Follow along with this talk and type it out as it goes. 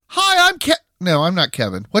No, I'm not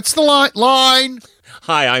Kevin. What's the line?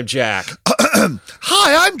 Hi, I'm Jack.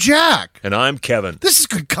 Hi, I'm Jack. And I'm Kevin. This is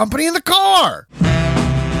Good Company in the Car. Can't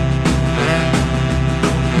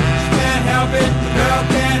help it, the girl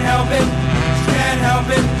can't help it. She can't help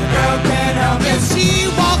it, the girl can't help it. If she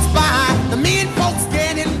walks by, the mean folks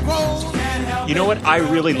getting gross. You know what? I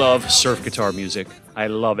really love surf guitar music. I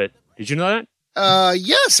love it. Did you know that?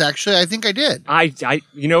 Yes, actually, I think I did.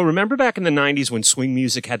 Remember back in the 90s when swing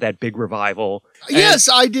music had that big revival? Yes,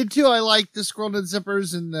 I did too. I liked the Squirrel and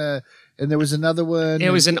Zippers and there was another one. It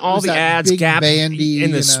was in all the ads, Gap, bandy,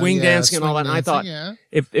 and the swing dancing and all that. And I thought,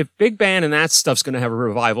 if big band and that stuff's going to have a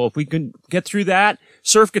revival, if we can get through that,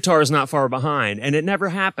 surf guitar is not far behind. And it never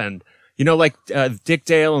happened. You know, like Dick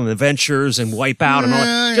Dale and the Ventures and Wipeout and all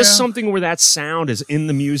that. Just something where that sound is in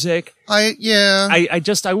the music. I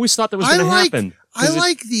always thought that was going to happen. I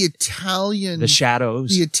like the Italian... The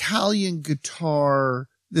Shadows. The Italian guitar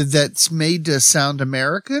that's made to sound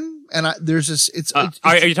American. And there's this...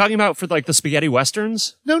 Are you talking about for like the spaghetti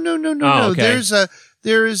westerns? No. Okay.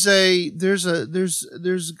 There's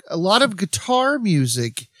a lot of guitar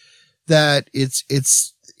music that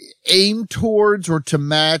it's aimed towards or to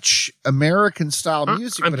match American style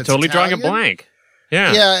music. I'm but it's totally Italian. drawing a blank.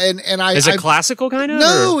 Yeah. Yeah. And is it classical kind of?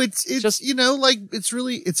 No, it's just,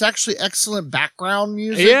 it's actually excellent background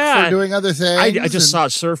music for doing other things. I just saw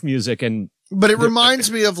surf music but it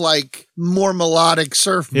reminds me of like more melodic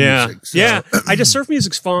surf music. So. Yeah. Surf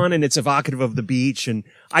music's fun and it's evocative of the beach. And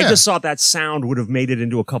I just thought that sound would have made it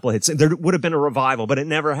into a couple of hits. There would have been a revival, but it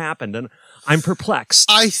never happened. And I'm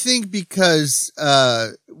perplexed. I think because,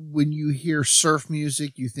 when you hear surf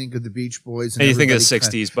music, you think of the Beach Boys. And you think of the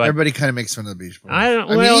 60s, but everybody kind of makes fun of the Beach Boys.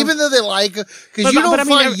 I mean, even though they like, because you don't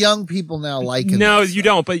find young people now liking No, this. you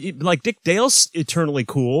don't. But like Dick Dale's eternally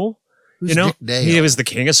cool. Who's Dick Dale? He was the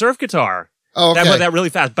king of surf guitar. Oh, okay. That really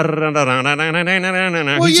fast. He's the one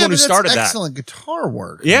who started that. Excellent guitar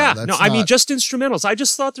work. Yeah. I mean, just instrumentals. I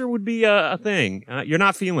just thought there would be a thing. You're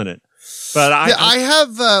not feeling it. But I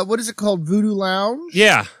have, what is it called? Voodoo Lounge?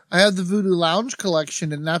 Yeah. I have the Voodoo Lounge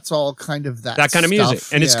collection, and that's all kind of that kind of music.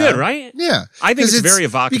 And it's good, right? Yeah. I think it's very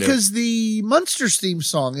evocative. Because the Munsters theme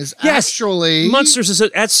song is actually... Munsters is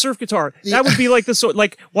at surf guitar. That would be like the sort,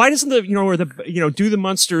 like, why doesn't do the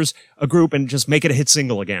Munsters a group and just make it a hit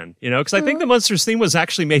single again? Because I think the Munsters theme was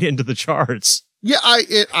actually made it into the charts. Yeah,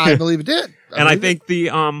 I believe it did. I think the,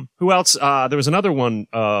 who else? There was another one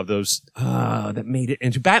of those, that made it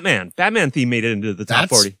into Batman. Batman theme made it into the top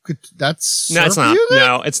 40. No, it's not.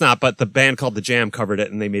 No, it's not. But the band called The Jam covered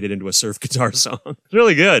it and they made it into a surf guitar song. It's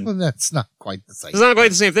really good. Well, that's not quite the same. It's not quite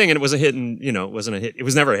the same thing. And it was a hit and, it wasn't a hit. It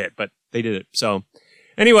was never a hit, but they did it. So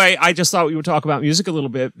anyway, I just thought we would talk about music a little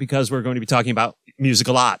bit because we're going to be talking about music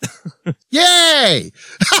a lot. Yay!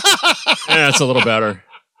 Yeah, it's a little better.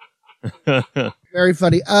 Very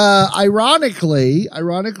funny. Ironically,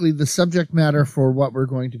 the subject matter for what we're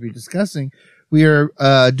going to be discussing, we are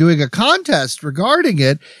doing a contest regarding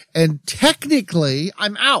it, and technically,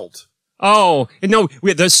 I'm out. Oh, no,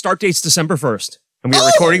 the start date's December 1st. And we are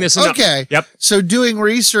recording this. Okay. Yep. So doing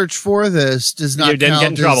research for this does not You didn't count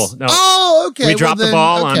get in trouble. No. Oh, okay. We dropped the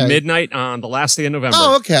ball on midnight on the last day of November.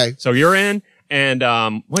 Oh, okay. So you're in. And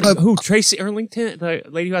who? Tracy Erlington, the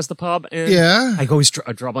lady who has the pub. And yeah. I always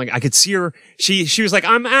dropping. I could see her. She was like,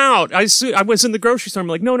 "I'm out." I was in the grocery store. I'm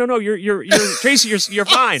like, "No, you're Tracy. You're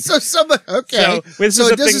fine." So somebody, okay. So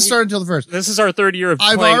it doesn't start until the 1st. This is our third year of.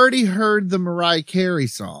 I've already heard the Mariah Carey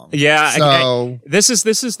song. Yeah. So this is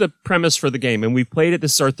the premise for the game, and we've played it.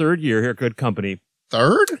 This is our third year here at Good Company.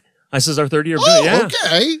 Third? This is our third year. Oh, yeah.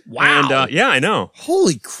 Okay. Wow. And I know.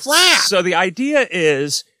 Holy crap! So the idea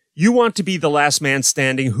is. You want to be the last man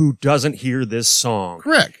standing who doesn't hear this song.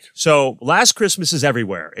 Correct. So Last Christmas is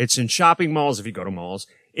everywhere. It's in shopping malls if you go to malls.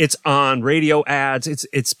 It's on radio ads.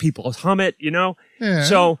 It's people hum it, Yeah.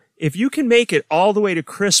 So if you can make it all the way to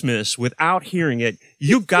Christmas without hearing it,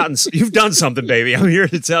 you've done something, baby. I'm here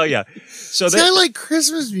to tell you. So I like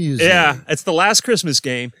Christmas music. Yeah. It's the Last Christmas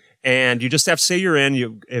game. And you just have to say you're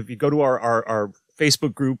in. If you go to our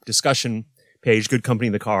Facebook group discussion page, Good Company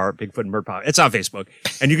in the Car, Bigfoot and Bird Pop. It's on Facebook.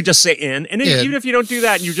 And you can just say in. And even if you don't do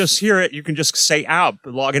that and you just hear it, you can just say out,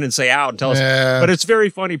 log in and say out and tell us. But it's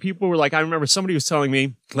very funny. People were like, I remember somebody was telling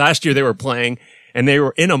me last year they were playing and they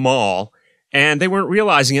were in a mall and they weren't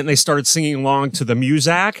realizing it and they started singing along to the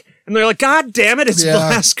Muzak. And they're like, God damn it, it's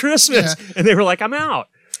Last Christmas. Yeah. And they were like, I'm out.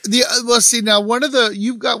 Now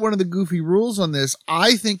you've got one of the goofy rules on this.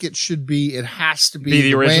 I think it has to be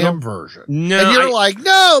the original Wham version. No, and you're like,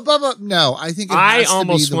 no, blah, blah. No, I think it has to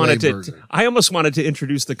be the Wham version. I almost wanted to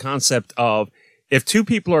introduce the concept of if two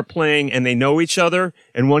people are playing and they know each other,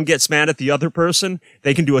 and one gets mad at the other person,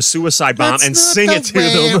 they can do a suicide bomb and sing it to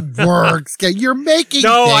them. It works. You're making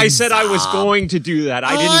No, I things said I was up. going to do that.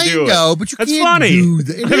 I didn't do it. I know, but you That's can't funny. do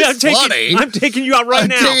that. It is funny. I'm taking you out right I'm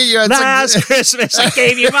now. taking you out. It's Last Christmas, I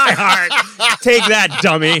gave you my heart. Take that,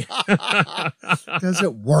 dummy.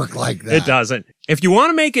 Doesn't work like that. It doesn't. If you want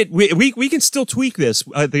to make it, we can still tweak this.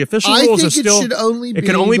 The official I rules think are still. it should only be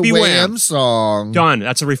can only the be Wham Wham. song. Done.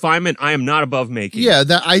 That's a refinement I am not above making. Yeah,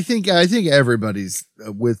 that I think everybody's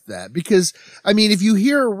with that because I mean, if you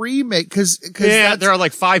hear a remake, because there are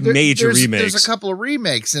like 5 major remakes. There's a couple of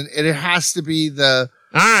remakes, and it has to be the.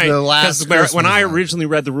 All right, the last because when I one. originally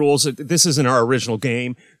read the rules, this isn't our original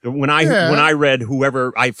game. When I read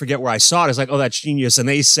whoever, I forget where I saw it, I was like, oh, that's genius. And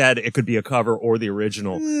they said it could be a cover or the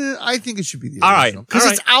original. I think it should be the All right, original because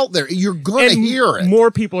all it's out there. You're going to And hear it.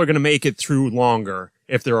 More people are going to make it through longer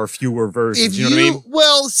if there are fewer versions. You know what I mean?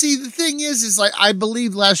 Well, see, the thing is like, I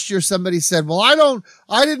believe last year somebody said, well,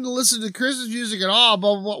 I didn't listen to Christmas music at all,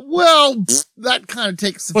 blah, blah, blah. Well, that kind of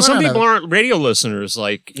takes the Well, fun some out people of it. aren't radio listeners.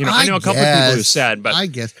 Like, I know a couple of people who said, but I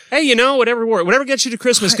guess. hey, whatever gets you to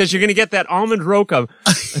Christmas, because you're going to get that almond roca,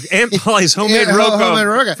 Aunt Polly's homemade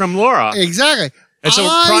roca from Laura. Exactly. It's a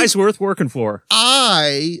prize worth working for.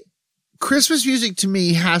 Christmas music to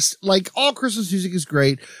me like all Christmas music is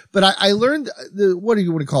great, but I learned what do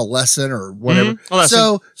you want to call lesson or whatever. A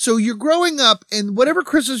lesson. So you're growing up and whatever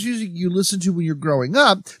Christmas music you listen to when you're growing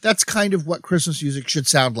up, that's kind of what Christmas music should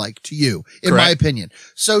sound like to you, in my opinion.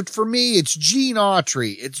 So for me, it's Gene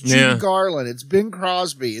Autry, it's Judy Garland, it's Bing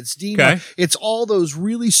Crosby, it's Dean, it's all those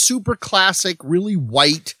really super classic, really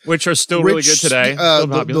white, which are still really good today.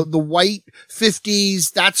 The white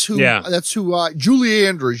 50s. That's who Julie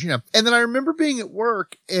Andrews, and then I remember being at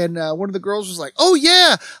work and one of the girls was like, oh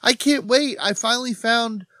yeah, I can't wait. I finally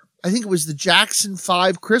found, I think it was the Jackson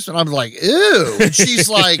 5 Christmas. I'm like, ew. And she's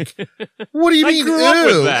like, what do you mean,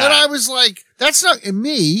 ew? And I was like, that's not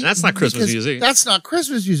me. That's not Christmas music. That's not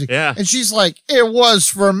Christmas music. Yeah. And she's like, it was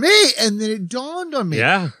for me. And then it dawned on me.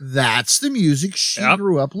 Yeah. That's the music she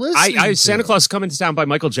grew up listening to. Santa Claus is Coming to Town by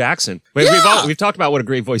Michael Jackson. We've talked about what a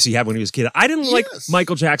great voice he had when he was a kid. I didn't like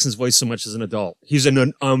Michael Jackson's voice so much as an adult. He's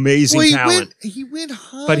an amazing talent. He went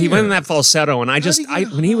higher. But he went in that falsetto, and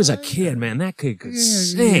when he was a kid, man, that kid could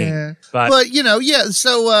sing. Yeah. But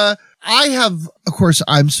so I have, of course,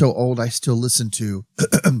 I'm so old, I still listen to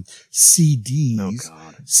CDs. Oh,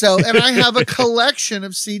 God. So, and I have a collection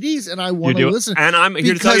of CDs, and I want to listen. And I'm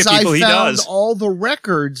here to tell you, people, he does. Because I found all the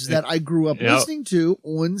records that I grew up listening to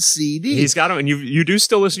on CD. He's got them, and you do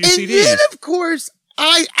still listen to CDs. And then, of course,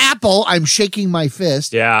 I'm shaking my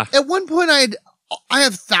fist. Yeah. At one point, I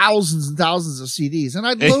have thousands and thousands of CDs,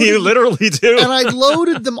 and you literally do. And I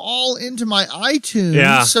loaded them all into my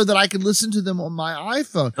iTunes so that I could listen to them on my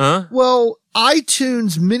iPhone. Huh? Well,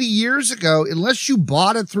 iTunes many years ago, unless you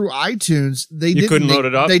bought it through iTunes, you couldn't load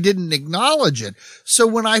it up. They didn't acknowledge it. So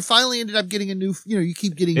when I finally ended up getting a new, you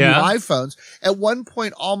keep getting new iPhones. At one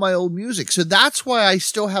point, all my old music. So that's why I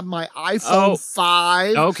still have my iPhone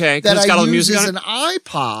 5. Okay, that it's got all I the use music as on an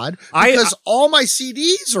iPod because all my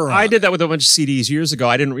CDs are on. I did that with a bunch of CDs years ago.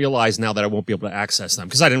 I didn't realize now that I won't be able to access them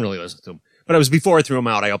because I didn't really listen to them. But it was before I threw them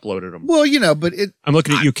out. I uploaded them. Well, but I'm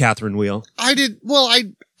looking at you, Catherine Wheel. I did. Well,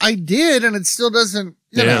 I did, and it still doesn't.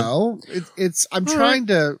 I'm trying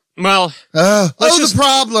to. Well, the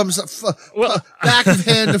problems. Back of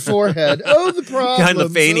hand to forehead. Oh, the problems. Behind the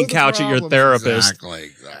fainting couch at your therapist. Exactly.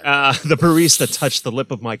 The barista touched the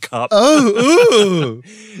lip of my cup. Oh, ooh.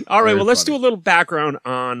 All right, let's do a little background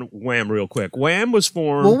on Wham real quick. Wham was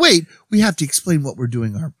formed. Well, wait. We have to explain what we're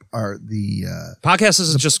doing. The podcast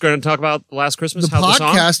is just going to talk about Last Christmas. The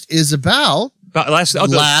podcast is about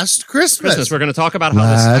Last Christmas. We're going to talk about how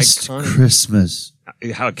Last Christmas.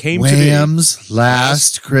 How it came Wham's to be.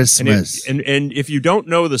 Last Christmas. And if you don't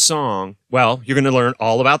know the song, well, you're going to learn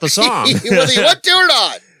all about the song. Whether you want to or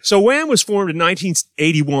not. So Wham was formed in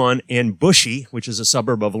 1981 in Bushey, which is a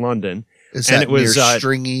suburb of London. Is that near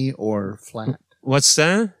Stringy or Flat? What's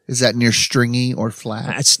that? Is that near Stringy or Flat?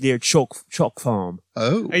 That's near Chalk Farm.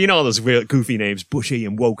 Oh. You know all those weird, goofy names, Bushey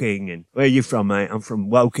and Woking. And where are you from, mate? I'm from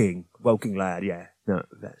Woking. Woking lad, yeah. No,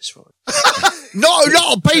 that's fine.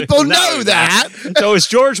 No, people know that. So it's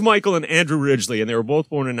George Michael and Andrew Ridgeley, and they were both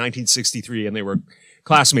born in 1963, and they were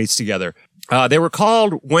classmates together. They were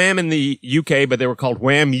called Wham in the UK, but they were called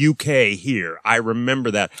Wham UK here. I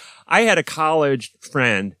remember that. I had a college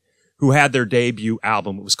friend who had their debut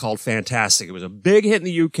album. It was called Fantastic. It was a big hit in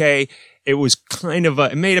the UK. It was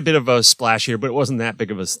it made a bit of a splash here, but it wasn't that big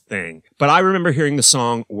of a thing. But I remember hearing the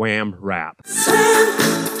song Wham Rap.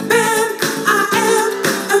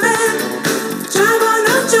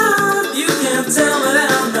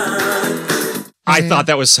 I thought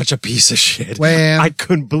that was such a piece of shit. Wham. I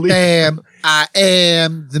couldn't believe it. I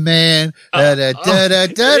am the man.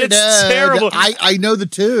 It's terrible. I know the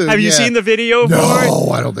tune. Have you seen the video for it? No,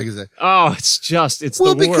 I don't think it's that. Oh, it's the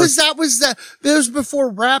Well, worst. because that was before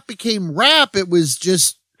rap became rap. It was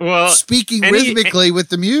just speaking any- rhythmically with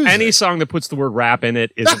the music. Any song that puts the word rap in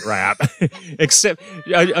it isn't rap, except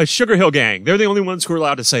a Sugar Hill Gang. They're the only ones who are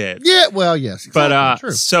allowed to say it. Yeah, well, yes. Exactly, But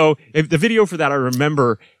true. so if the video for that, I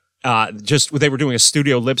remember just they were doing a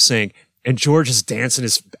studio lip sync. And George is dancing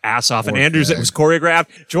his ass off, and Andrews, it was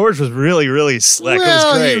choreographed. George was really, really slick. Well, it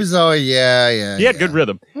was great. he was He had good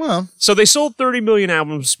rhythm. Well, So they sold 30 million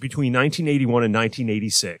albums between 1981 and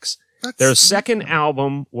 1986. Their second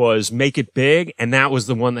album was Make It Big, and that was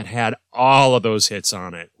the one that had all of those hits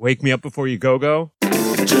on it. Wake Me Up Before You Go Go.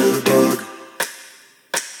 Jitterbug.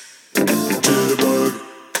 Jitterbug.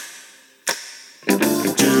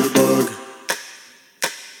 Jitterbug.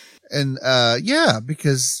 and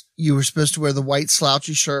because you were supposed to wear the white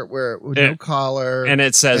slouchy shirt with no collar, And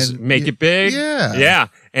it says Make It Big. Yeah. Yeah.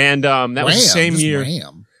 And that was the same just year.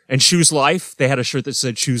 Wham. And Choose Life. They had a shirt that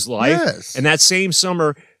said Choose Life. Yes. And that same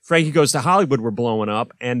summer, Frankie Goes to Hollywood were blowing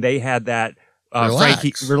up, and they had that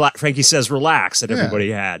Frankie Says Relax that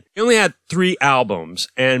everybody had. They only had 3 albums,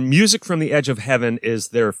 and Music from the Edge of Heaven is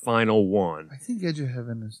their final one. I think Edge of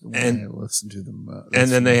Heaven is the one And- I listened to them.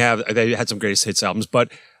 And then they had some greatest hits albums,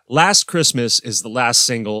 but Last Christmas is the last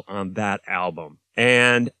single on that album.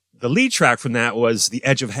 And the lead track from that was The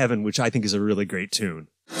Edge of Heaven, which I think is a really great tune.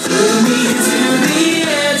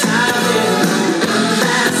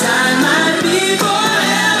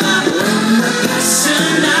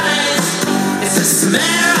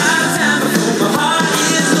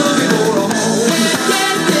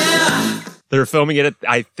 They're filming it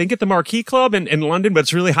I think at the Marquee Club in London, but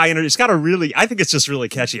it's really high energy. It's got I think it's just really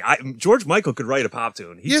catchy. George Michael could write a pop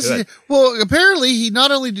tune. He could. Well, apparently he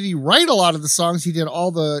not only did he write a lot of the songs, he did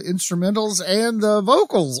all the instrumentals and the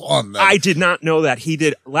vocals on them. I did not know that. He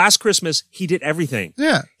did Last Christmas. He did everything.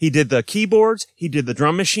 Yeah. He did the keyboards. He did the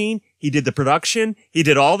drum machine. He did the production. He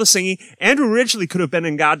did all the singing. Andrew Ridgeley could have been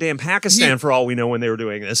in goddamn Pakistan for all we know when they were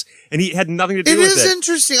doing this. And he had nothing to do with it. It is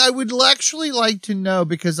interesting. I would actually like to know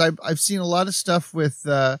because I've seen a lot of stuff with,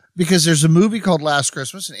 because there's a movie called Last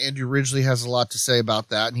Christmas and Andrew Ridgeley has a lot to say about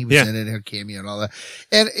that. And he was in it, had a cameo and all that.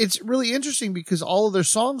 And it's really interesting because all of their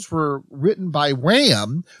songs were written by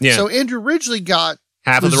Wham. Yeah. So Andrew Ridgeley got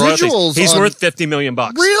half of the royalties. He's worth $50 million.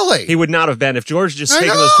 Really? He would not have been if George just taken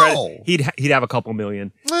those credits. He'd have a couple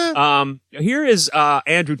million. Here is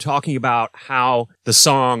Andrew talking about how the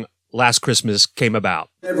song Last Christmas came about.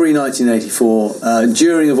 February 1984,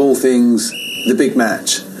 during of all things, the big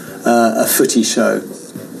match, a footy show.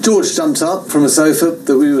 George jumped up from a sofa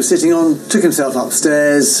that we were sitting on, took himself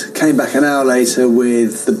upstairs, came back an hour later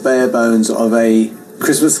with the bare bones of a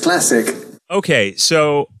Christmas classic. Okay,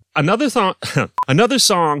 so another song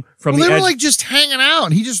from they the were Edge. like just hanging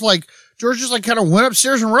out and George just like kind of went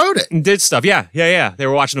upstairs and wrote it. And did stuff. Yeah. They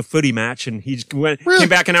were watching a footy match and he came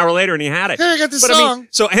back an hour later and he had it. Hey, I got this song. song.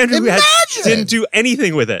 So Andrew didn't do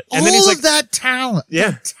anything with it. And then he's like, that talent.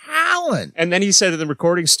 Yeah. Talent. And then he said in the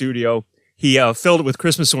recording studio, he filled it with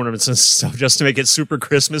Christmas ornaments and stuff just to make it super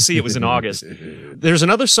Christmassy. It was in August. There's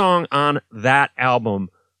another song on that album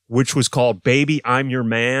which was called Baby, I'm Your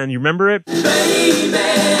Man. You remember it? Baby,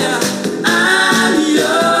 I'm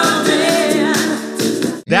your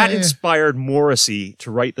man. That inspired Morrissey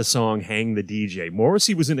to write the song Hang the DJ.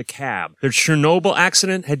 Morrissey was in a cab. The Chernobyl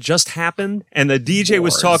accident had just happened, and the DJ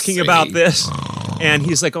was talking about this. And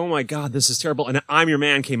he's like, oh my God, this is terrible. And I'm Your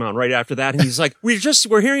Man came on right after that. And he's like,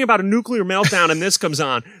 we're hearing about a nuclear meltdown and this comes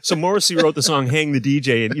on. So Morrissey wrote the song Hang the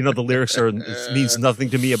DJ. And the lyrics are, it means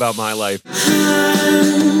nothing to me about my life.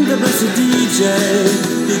 I'm the blessed DJ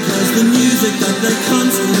because the music that they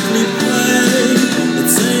constantly play, it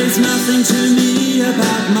says nothing to me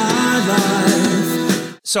about my life.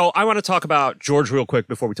 So I want to talk about George real quick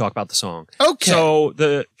before we talk about the song. Okay.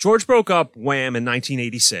 So George broke up Wham in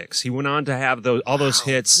 1986. He went on to have all those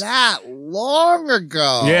hits. That long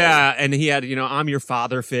ago. Yeah, and he had, I'm Your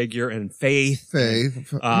Father figure and Faith.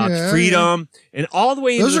 Yeah. Freedom. And all the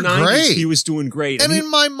way into Those the are 90s, great. he was doing great. And in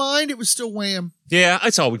my mind, it was still Wham. Yeah,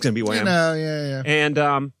 it's always going to be Wham. Yeah.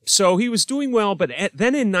 And so he was doing well, but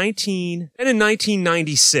then in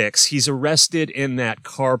 1996, he's arrested in that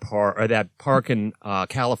that park in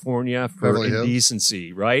California for Beverly Hills.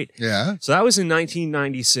 indecency, right? Yeah. So that was in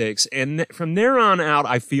 1996, and from there on out,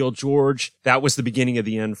 I feel George. That was the beginning of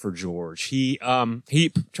the end for George. He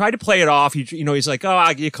tried to play it off. He's like, oh,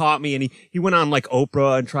 you caught me, and he went on like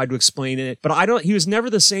Oprah and tried to explain it. But he was never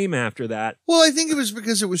the same after that. Well, I think it was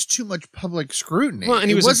because it was too much public scrutiny. scrutiny. Well, and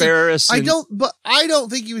he It was wasn't- embarrassed. I and- don't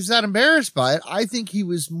think he was that embarrassed by it. I think he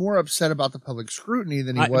was more upset about the public scrutiny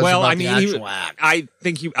than he was well, about I mean, the he- actual act. I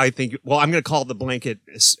think. Well, I'm going to call the blanket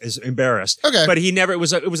as embarrassed. Okay. but he never. It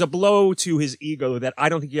was a blow to his ego that I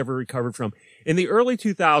don't think he ever recovered from. In the early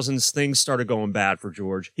 2000s, things started going bad for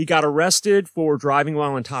George. He got arrested for driving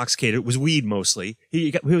while intoxicated. It was weed mostly.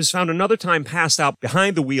 He was found another time passed out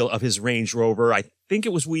behind the wheel of his Range Rover. I think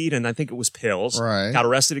it was weed and I think it was pills. Right. Got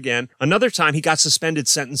arrested again. Another time he got suspended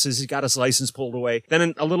sentences. He got his license pulled away.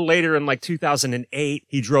 Then a little later in like 2008,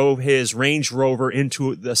 he drove his Range Rover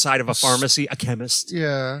into the side of a pharmacy, a chemist.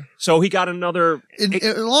 Yeah. So he got another.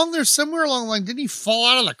 Somewhere along the line, didn't he fall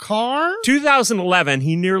out of the car? 2011,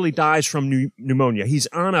 he nearly dies from pneumonia. He's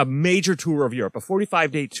on a major tour of Europe, a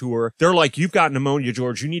 45-day tour. They're like, "You've got pneumonia,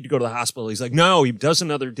 George. You need to go to the hospital." He's like, "No." He does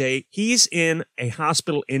another date. He's in a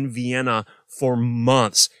hospital in Vienna for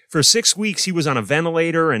months. For 6 weeks, he was on a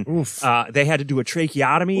ventilator, and they had to do a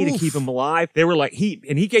tracheotomy to keep him alive. They were like, he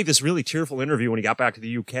gave this really tearful interview when he got back to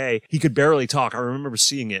the UK. He could barely talk. I remember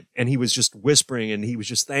seeing it, and he was just whispering, and he was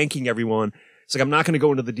just thanking everyone. It's like, I'm not going to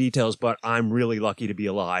go into the details, but I'm really lucky to be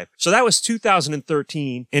alive. So that was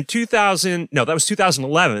 2013. In that was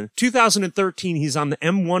 2011. 2013, he's on the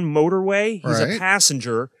M1 motorway. He's a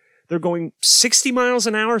passenger. They're going 60 miles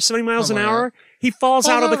an hour, 70 miles an hour. He falls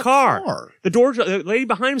out of the car. The lady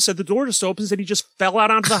behind him said the door just opens and he just fell out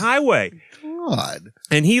onto the highway. God.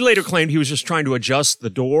 And he later claimed he was just trying to adjust the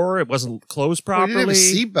door. It wasn't closed properly. He didn't have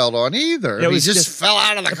a seatbelt on either. It was he just fell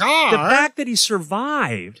out of the car. The fact that he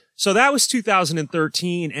survived. So that was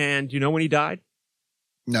 2013. And you know when he died?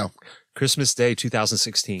 No. Christmas Day,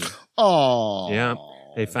 2016. Oh. Yeah.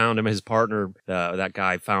 They found him. His partner, that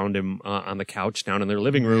guy, found him on the couch down in their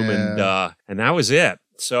living room, and that was it.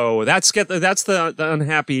 So that's the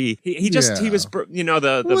unhappy. He was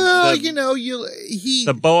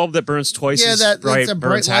the bulb that burns twice as bright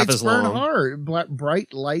burns half as long.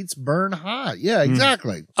 Bright lights burn hot. Yeah,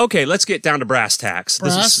 exactly. Okay, let's get down to brass tacks.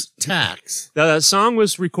 Tacks. The song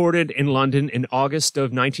was recorded in London in August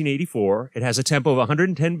of 1984. It has a tempo of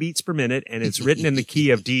 110 beats per minute, and it's written in the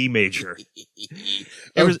key of D major.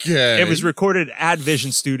 It was recorded at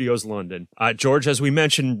Vision Studios, London. George, as we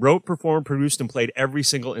mentioned, wrote, performed, produced, and played every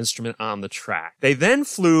single instrument on the track. They then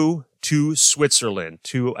flew to Switzerland,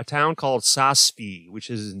 to a town called Saas-Fee, which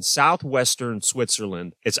is in southwestern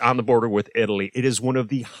Switzerland. It's on the border with Italy. It is one of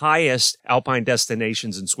the highest alpine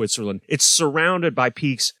destinations in Switzerland. It's surrounded by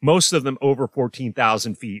peaks, most of them over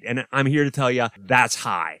 14,000 feet. And I'm here to tell you, that's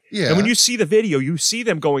high. Yeah. And when you see the video, you see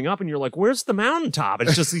them going up and you're like, where's the mountaintop?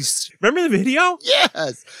 It's just these, remember the video?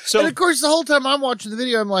 Yes. So, and of course, the whole time I'm watching the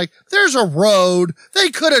video, I'm like, there's a road. They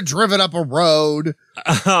could have driven up a road.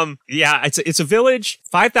 Yeah, it's a village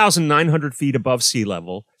 5,900 feet above sea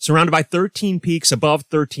level, surrounded by 13 peaks above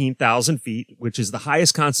 13,000 feet, which is the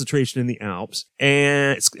highest concentration in the Alps.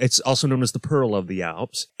 And it's also known as the Pearl of the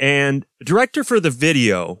Alps. And the director for the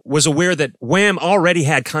video was aware that Wham already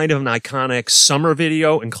had kind of an iconic summer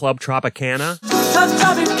video in Club Tropicana.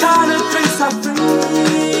 Tropicana drinks are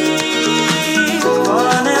free.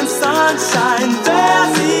 Fun and sunshine,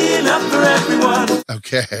 there's enough for everyone.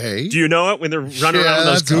 Okay. Do you know it when they're running around with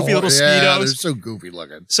those goofy little Yeah, Speedos? they're so goofy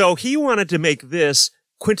looking. So he wanted to make this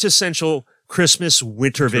quintessential Christmas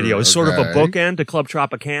winter video. It's sort of a bookend to Club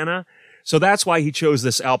Tropicana. So that's why he chose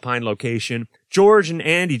this alpine location. George and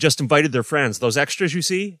Andy just invited their friends. Those extras you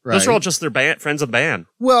see, those are all just their friends of the band.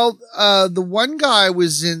 Well, the one guy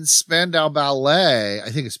was in Spandau Ballet. I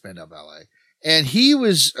think it's Spandau Ballet. And he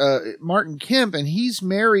was Martin Kemp, and he's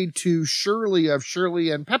married to Shirley of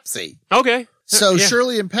Shirley and Pepsi. Okay. So Yeah.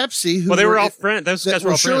 Shirley and Pepsi, Well, they were all friends. Those guys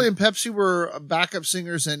were all Shirley friends. and Pepsi were backup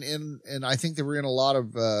singers, and I think they were in a lot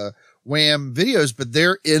of Wham videos, but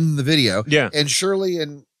they're in the video. Yeah. And Shirley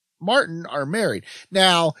and Martin are married.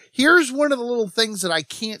 Now, here's one of the little things that I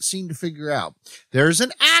can't seem to figure out. There's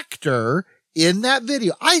an actor in that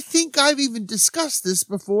video. I think I've even discussed this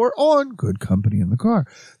before on Good Company in the Car.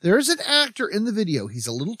 There's an actor in the video. He's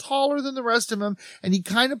a little taller than the rest of them, and he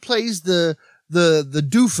kind of plays the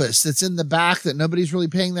doofus that's in the back that nobody's really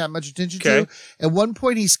paying that much attention to. At one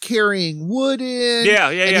point, he's carrying wood in.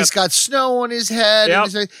 And he's got snow on his head.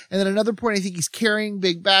 And then another point, I think he's carrying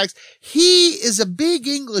big bags. He is a big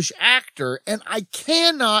English actor, and I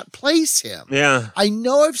cannot place him. Yeah. I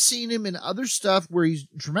know I've seen him in other stuff where he's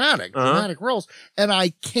dramatic roles, and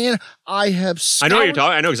I have scoured. I know what you're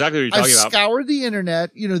talking. I know exactly what you're talking about. I've scoured the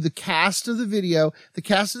internet. You know, the cast of the video. The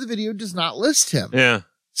cast of the video does not list him. Yeah.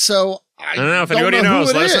 So I don't know if anybody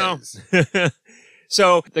knows. Let us know.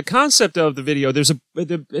 So the concept of the video, at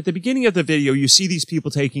the beginning of the video, you see these people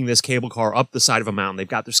taking this cable car up the side of a mountain. They've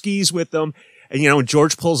got their skis with them, And,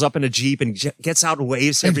 George pulls up in a Jeep and gets out and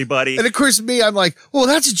waves to everybody. And of course, I'm like, well,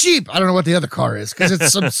 that's a Jeep. I don't know what the other car is because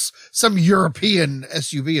it's some European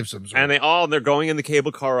SUV of some sort. And they're going in the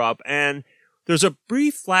cable car up. And there's a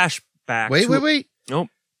brief flashback. Wait. Nope.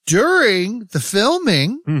 During the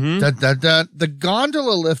filming, Mm-hmm. the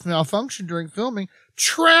gondola lift malfunctioned during filming,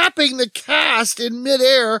 trapping the cast in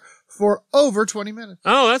midair for over 20 minutes.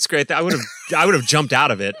 Oh, that's great. I would have jumped out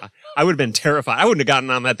of it. I would have been terrified. I wouldn't have gotten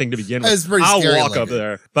on that thing to begin with. It's pretty I'll scary walk looking. up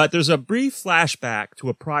there. But there's a brief flashback to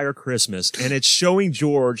a prior Christmas, and it's showing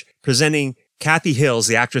George presenting Kathy Hills,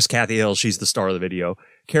 the actress Kathy Hills, she's the star of the video,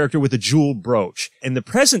 character with a jewel brooch. In the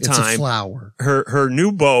present It's a time, flower. her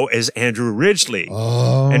new beau is Andrew Ridgely.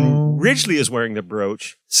 Oh. And Ridgely is wearing the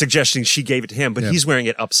brooch, suggesting she gave it to him, but he's wearing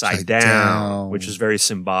it upside down, which is very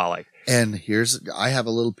symbolic. And I have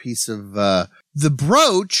a little piece of, the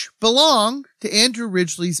brooch belonged to Andrew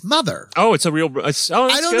Ridgely's mother. Oh, it's a real, I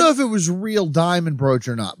I don't know if it was a real diamond brooch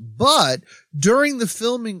or not, but during the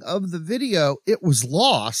filming of the video, it was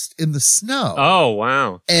lost in the snow. Oh,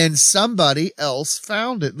 wow. And somebody else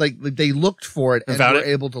found it. Like they looked for it and Found were it?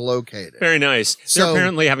 able to locate it. Very nice. So- They're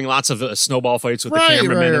apparently having lots of snowball fights with the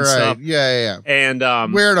cameramen and stuff. Yeah. And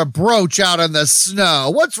Wearing a brooch out in the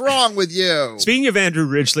snow. What's wrong with you? speaking of Andrew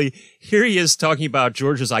Ridgely, here he is talking about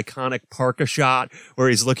George's iconic parka shot where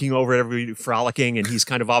he's looking over at everybody frolicking and he's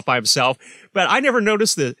kind of off by himself. But I never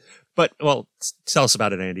noticed it. But, well, tell us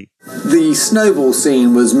about it, Andy. The snowball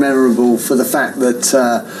scene was memorable for the fact that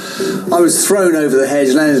I was thrown over the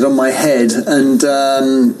hedge, landed on my head, and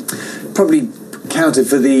probably counted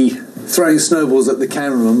for the throwing snowballs at the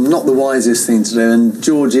cameraman. Not the wisest thing to do. And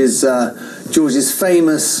George's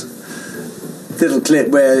famous little clip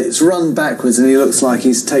where it's run backwards and he looks like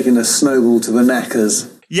he's taken a snowball to the knackers.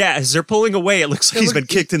 Yeah, as they're pulling away, it looks like he's been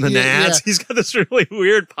kicked in the nads. Yeah. He's got this really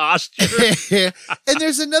weird posture. And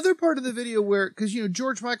there's another part of the video where, because,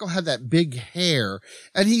 George Michael had that big hair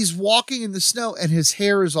and he's walking in the snow and his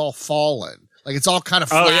hair is all fallen. Like it's all kind of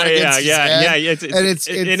flat against his head.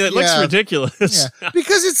 And it looks ridiculous. Yeah.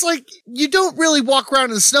 Because it's like, you don't really walk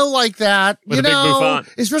around in the snow like that, With a big bouffant.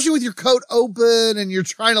 especially with your coat open and you're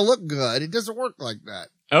trying to look good. It doesn't work like that.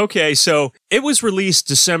 Okay, so it was released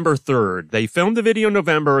December 3rd. They filmed the video in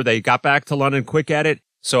November. They got back to London quick at it.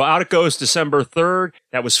 So out it goes December 3rd.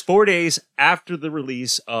 That was 4 days after the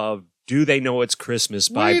release of Do They Know It's Christmas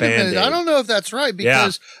by Wait a Band-Aid. minute. I don't know if that's right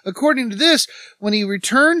because according to this, when he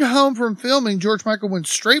returned home from filming, George Michael went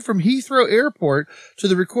straight from Heathrow Airport to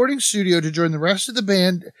the recording studio to join the rest of the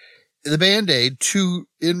Band-Aid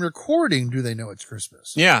in recording Do They Know It's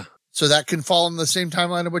Christmas. Yeah. So that can fall in the same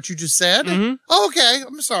timeline of what you just said? Mhm. Oh, okay.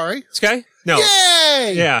 I'm sorry. Okay? No.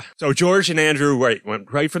 Yay! Yeah. So George and Andrew went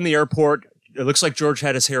right from the airport. It looks like George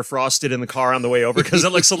had his hair frosted in the car on the way over because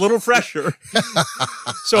it looks a little fresher.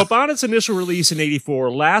 So upon its initial release in 84,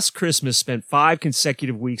 Last Christmas spent 5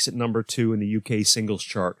 consecutive weeks at number 2 in the UK singles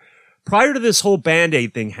chart. Prior to this whole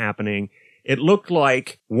Band-Aid thing happening, it looked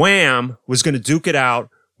like Wham was going to duke it out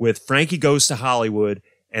with Frankie Goes to Hollywood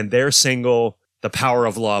and their single, The Power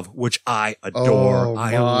of Love, which I adore. Oh,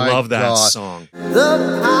 I my love that God. song.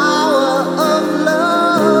 The power of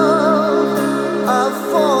love, a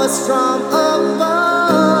force from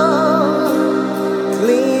above,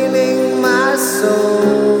 cleaning my soul.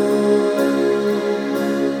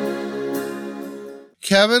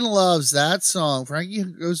 Kevin loves that song. Frankie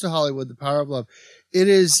Goes to Hollywood, The Power of Love.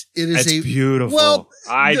 It's It's beautiful. Well,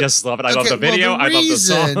 I just love it. I love the video. I love the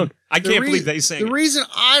song. I can't believe they sing The it. reason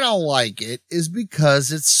I don't like it is because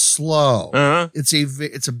it's slow. Uh-huh. It's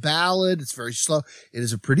a ballad. It's very slow. It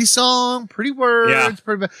is a pretty song, pretty words, Yeah.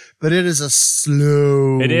 but it is a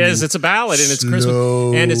slow. It is. It's a ballad and it's Christmas.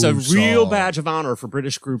 slow And it's a real song. badge of honor for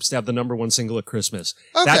British groups to have the number 1 single at Christmas.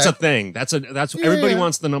 Okay. That's a thing. That's everybody yeah.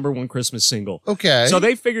 wants the number 1 Christmas single. Okay. So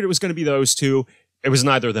they figured it was going to be those two. It was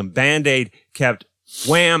neither of them. Band-Aid kept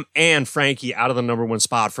Wham and Frankie out of the number 1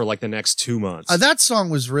 spot for like the next 2 months. That song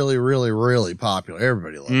was really, really, really popular.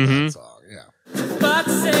 Everybody loved Mm-hmm. that song. Yeah. But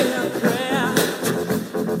say a prayer,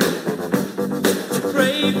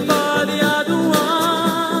 pray for the other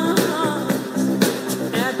one.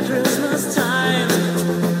 At Christmas time,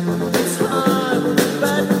 it's hard,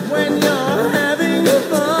 but when you're having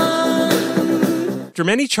fun. After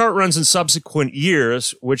many chart runs in subsequent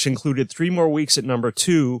years, which included 3 more weeks at number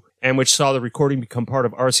 2, and which saw the recording become part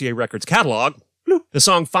of RCA Records' catalog, the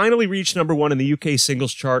song finally reached number 1 in the UK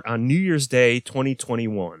singles chart on New Year's Day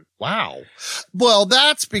 2021. Wow. Well,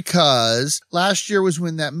 that's because last year was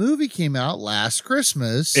when that movie came out, Last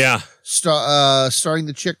Christmas. Yeah. Starring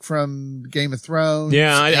the chick from Game of Thrones.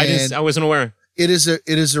 Yeah, I and wasn't aware. It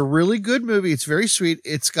is a really good movie. It's very sweet.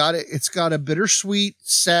 It's got a bittersweet,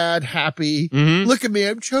 sad, happy. Look at me,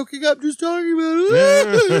 I'm choking up just talking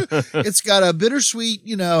about it. It's got a bittersweet,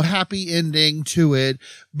 happy ending to it,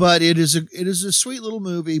 but it is a sweet little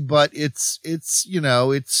movie, but it's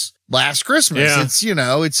Last Christmas.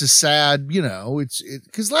 Yeah. It's a sad,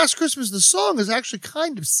 because Last Christmas, the song is actually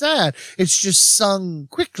kind of sad. It's just sung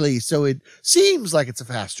quickly. So it seems like it's a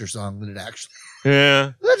faster song than it actually.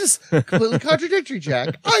 Yeah. That is completely contradictory,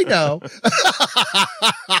 Jack. I know.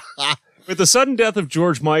 With the sudden death of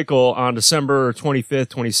George Michael on December 25th,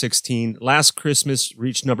 2016, Last Christmas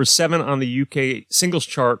reached number 7 on the UK singles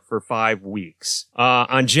chart for 5 weeks.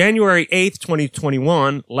 On January 8th,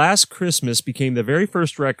 2021, Last Christmas became the very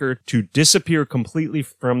first record to disappear completely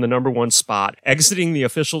from the number 1 spot, exiting the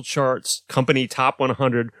official charts company top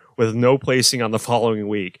 100 with no placing on the following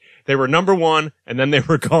week. They were number 1 and then they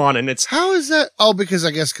were gone. And it's how is that? Oh, because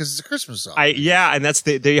it's a Christmas song. And that's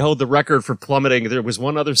they hold the record for plummeting. There was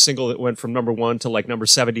one other single that went from number 1 to like number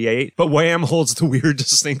 78, but Wham holds the weird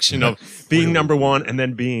distinction of being number 1 and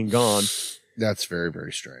then being gone. That's very,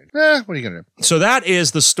 very strange. What are you going to do? So that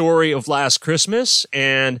is the story of Last Christmas,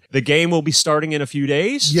 and the game will be starting in a few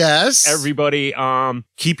days. Yes. Everybody,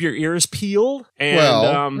 keep your ears peeled.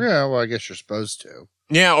 And, I guess you're supposed to.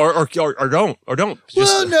 Yeah, or don't.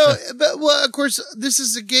 Well, no, but of course, this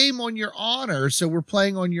is a game on your honor, so we're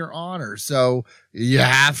playing on your honor. So you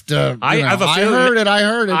have to. I heard it.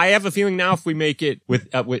 I have a feeling now if we make it with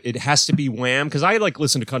it has to be Wham, because I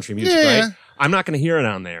listen to country music, right? I'm not going to hear it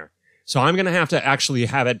on there. So I'm going to have to actually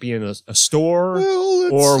have it be in a store,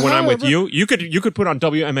 or when I'm with you. You could put on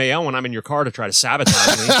WMAL when I'm in your car to try to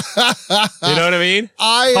sabotage me. You know what I mean?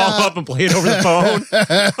 Call up and play it over the phone.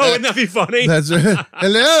 Oh, wouldn't that be funny? That's right.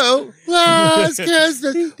 Hello? Last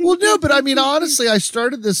Christmas. Well, no, but I mean, honestly, I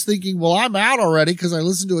started this thinking, well, I'm out already because I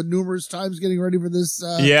listened to it numerous times getting ready for this.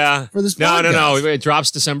 For this podcast. No. It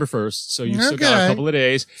drops December 1st. So you've still got a couple of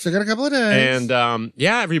days. And,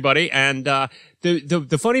 everybody. And,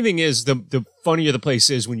 the funny thing is, the funnier the place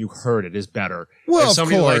is when you heard it is better. Well, and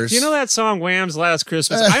somebody of course. Like, that song Wham's Last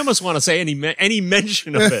Christmas? I almost want to say any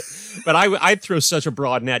mention of it, but I'd throw such a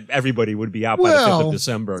broad net. Everybody would be out by the 5th of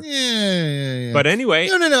December. Yeah. But anyway.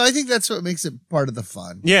 No. I think that's what makes it part of the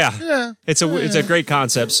fun. Yeah. It's a great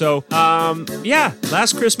concept. So,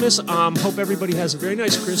 Last Christmas. Hope everybody has a very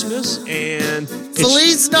nice Christmas and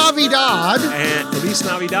Feliz Navidad. And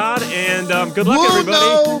good luck,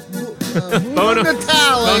 everybody. Buona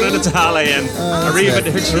Natale and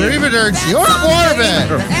Arrivederci. Arrivederci. You're a Corbin.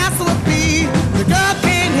 The girl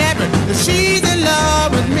can't have it. She's